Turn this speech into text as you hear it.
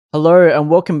Hello and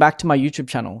welcome back to my YouTube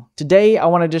channel. Today I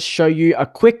want to just show you a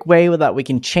quick way that we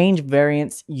can change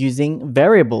variants using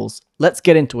variables. Let's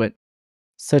get into it.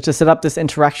 So to set up this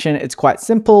interaction, it's quite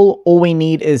simple. All we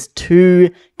need is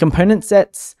two component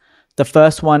sets. The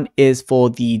first one is for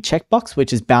the checkbox,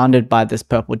 which is bounded by this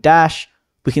purple dash.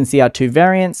 We can see our two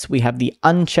variants. We have the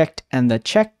unchecked and the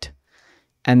checked.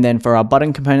 And then for our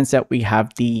button component set, we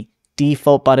have the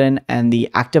default button and the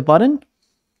active button.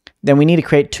 Then we need to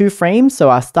create two frames.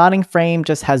 So our starting frame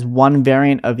just has one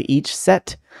variant of each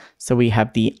set. So we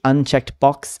have the unchecked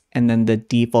box and then the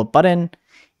default button.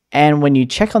 And when you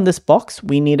check on this box,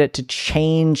 we need it to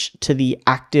change to the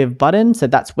active button. So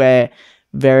that's where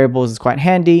variables is quite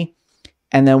handy.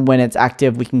 And then when it's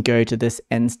active, we can go to this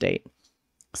end state.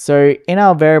 So in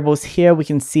our variables here, we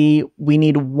can see we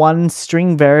need one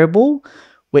string variable,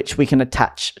 which we can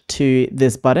attach to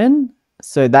this button.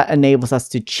 So that enables us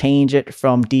to change it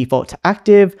from default to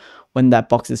active when that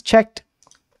box is checked.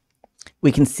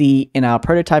 We can see in our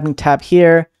prototyping tab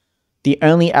here, the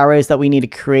only arrows that we need to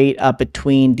create are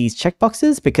between these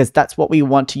checkboxes because that's what we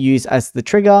want to use as the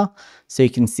trigger. So you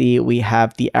can see we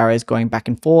have the arrows going back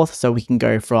and forth. So we can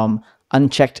go from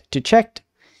unchecked to checked.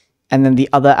 And then the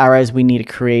other arrows we need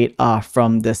to create are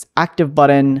from this active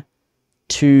button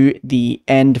to the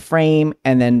end frame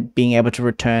and then being able to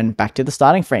return back to the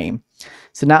starting frame.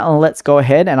 So now let's go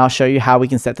ahead and I'll show you how we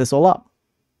can set this all up.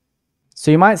 So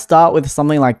you might start with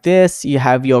something like this. You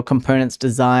have your components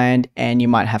designed and you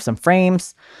might have some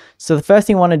frames. So the first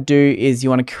thing you want to do is you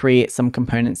want to create some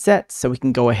component sets. So we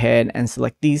can go ahead and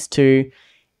select these two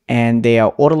and they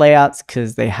are auto layouts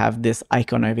because they have this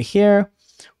icon over here.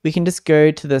 We can just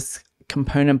go to this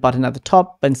component button at the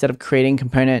top, but instead of creating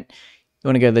component, you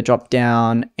want to go to the drop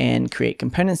down and create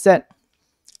component set.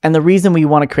 And the reason we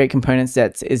want to create component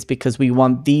sets is because we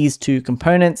want these two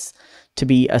components to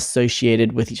be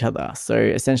associated with each other. So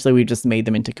essentially we just made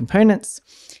them into components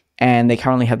and they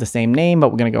currently have the same name, but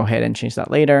we're going to go ahead and change that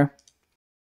later.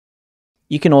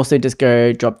 You can also just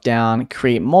go drop down,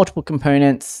 create multiple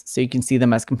components so you can see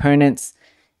them as components,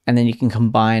 and then you can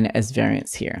combine as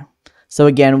variants here. So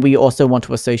again, we also want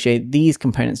to associate these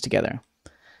components together.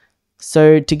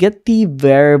 So to get the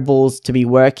variables to be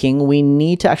working, we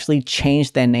need to actually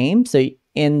change their name. So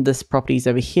in this properties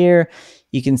over here,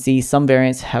 you can see some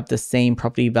variants have the same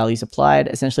property values applied.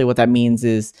 Essentially what that means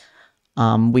is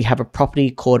we have a property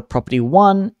called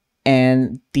property1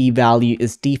 and the value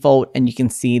is default, and you can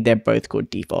see they're both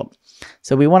called default.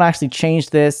 So we want to actually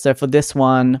change this. So for this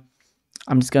one,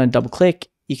 I'm just going to double click.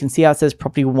 You can see how it says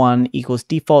property1 equals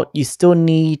default. You still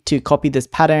need to copy this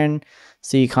pattern.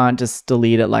 So you can't just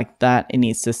delete it like that. It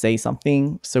needs to say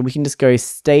something. So we can just go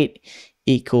state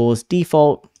equals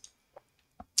default.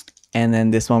 And then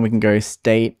this one we can go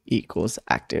state equals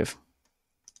active.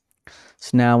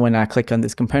 So now when I click on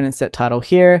this component set title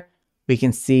here, we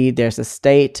can see there's a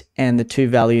state and the two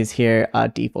values here are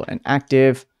default and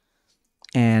active.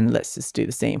 And let's just do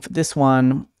the same for this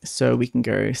one. So we can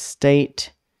go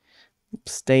state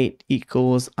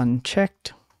equals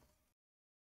unchecked.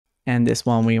 And this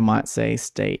one we might say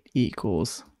state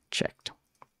equals checked.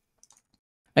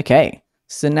 Okay,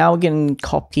 so now we can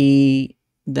copy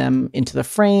them into the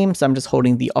frame. So I'm just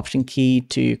holding the option key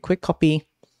to quick copy.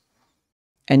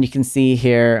 And you can see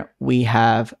here we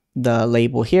have the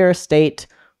label here, state.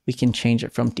 We can change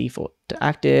it from default to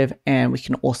active, and we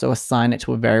can also assign it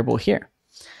to a variable here.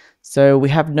 So we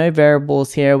have no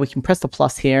variables here. We can press the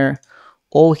plus here,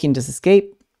 or we can just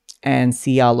escape and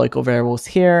see our local variables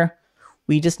here.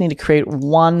 We just need to create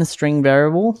one string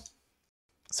variable.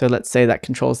 So let's say that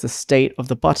controls the state of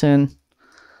the button.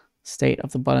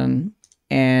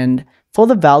 And for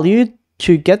the value,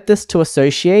 to get this to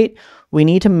associate, we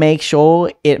need to make sure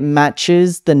it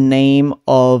matches the name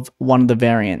of one of the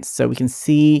variants. So we can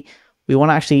see we want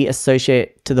to actually associate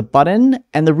it to the button.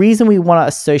 And the reason we want to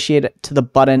associate it to the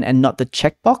button and not the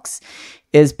checkbox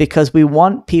is because we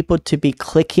want people to be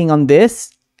clicking on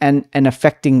this and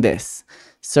affecting this.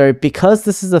 So because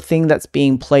this is a thing that's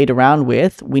being played around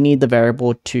with, we need the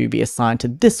variable to be assigned to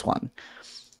this one.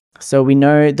 So we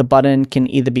know the button can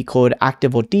either be called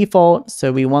active or default.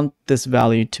 So we want this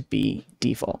value to be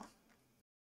default.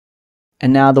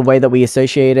 And now the way that we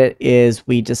associate it is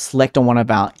we just select on one of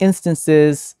our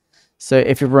instances. So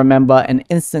if you remember, an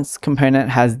instance component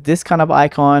has this kind of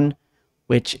icon,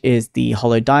 which is the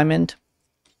hollow diamond.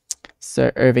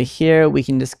 So over here, we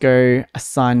can just go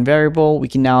assign variable. We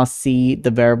can now see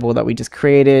the variable that we just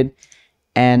created.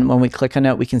 And when we click on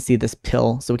it, we can see this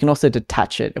pill. So we can also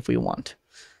detach it if we want.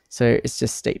 So it's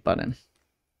just state button.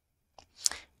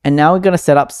 And now we're going to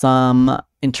set up some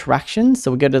interactions.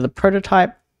 So we go to the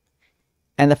prototype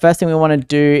And the first thing we want to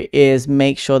do is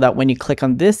make sure that when you click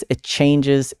on this, it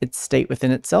changes its state within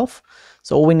itself.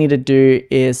 So all we need to do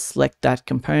is select that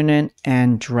component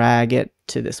and drag it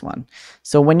to this one.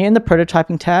 So when you're in the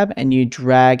prototyping tab and you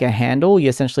drag a handle,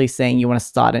 you're essentially saying you want to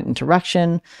start an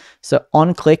interaction. So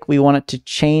on click, we want it to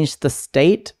change the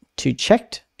state to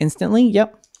checked instantly.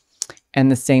 Yep.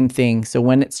 And the same thing. So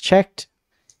when it's checked,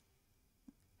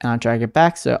 and I'll drag it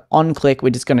back. So on click, we're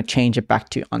just going to change it back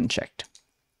to unchecked.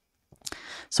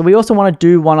 So we also want to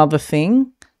do one other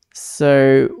thing.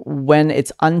 So when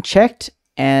it's unchecked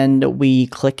and we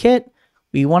click it,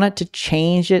 we want it to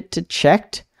change it to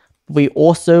checked. We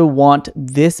also want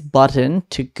this button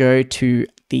to go to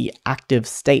the active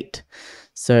state.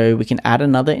 So we can add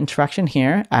another interaction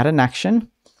here, add an action.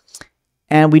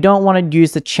 And we don't want to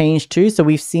use the change to. So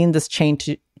we've seen this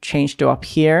change to up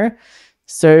here.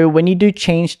 So when you do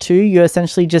change to, you're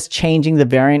essentially just changing the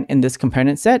variant in this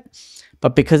component set.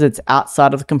 But because it's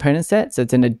outside of the component set, so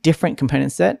it's in a different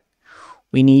component set,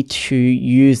 we need to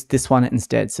use this one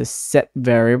instead. So set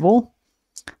variable.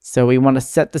 So we want to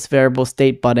set this variable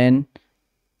state button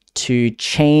to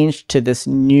change to this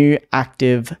new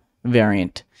active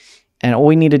variant. And all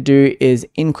we need to do is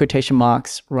in quotation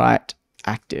marks, write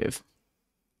active.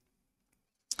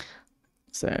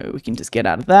 So we can just get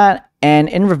out of that. And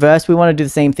in reverse, we want to do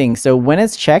the same thing. So when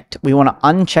it's checked, we want to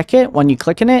uncheck it when you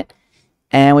click on it.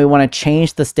 And we want to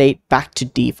change the state back to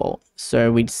default.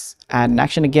 So we just add an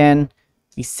action again.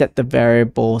 We set the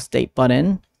variable state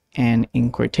button. And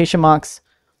in quotation marks,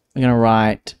 we're going to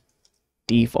write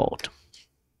default.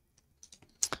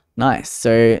 Nice.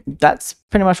 So that's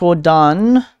pretty much all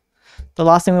done. The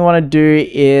last thing we want to do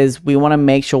is we want to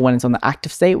make sure when it's on the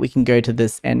active state, we can go to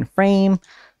this end frame.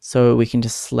 So we can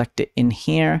just select it in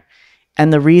here.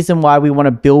 And the reason why we want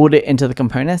to build it into the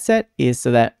component set is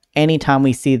so that anytime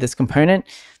we see this component,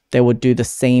 they will do the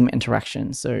same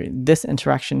interaction. So this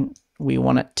interaction, we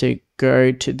want it to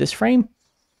go to this frame.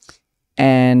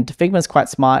 And Figma is quite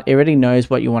smart. It already knows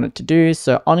what you want it to do.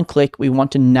 So on click, we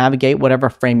want to navigate whatever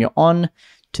frame you're on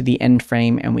to the end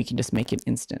frame, and we can just make it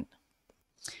instant.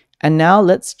 And now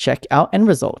let's check our end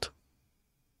result.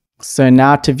 So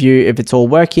now to view if it's all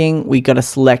working, we got to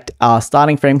select our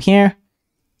starting frame here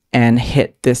and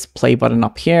hit this play button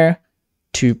up here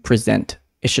to present.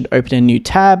 It should open a new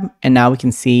tab, and now we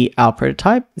can see our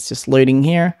prototype. It's just loading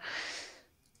here.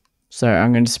 So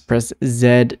I'm going to just press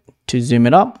Z to zoom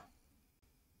it up.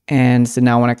 And so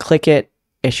now when I click it,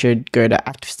 it should go to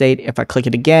active state. If I click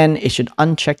it again, it should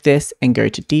uncheck this and go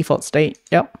to default state.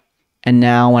 Yep. And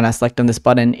now when I select on this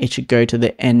button, it should go to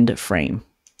the end frame.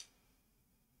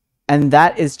 And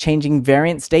that is changing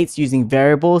variant states using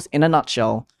variables in a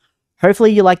nutshell.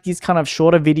 Hopefully you like these kind of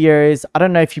shorter videos. I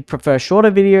don't know if you prefer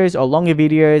shorter videos or longer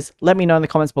videos. Let me know in the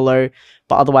comments below.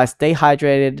 But otherwise, stay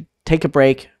hydrated, take a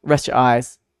break, rest your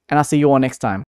eyes, and I'll see you all next time.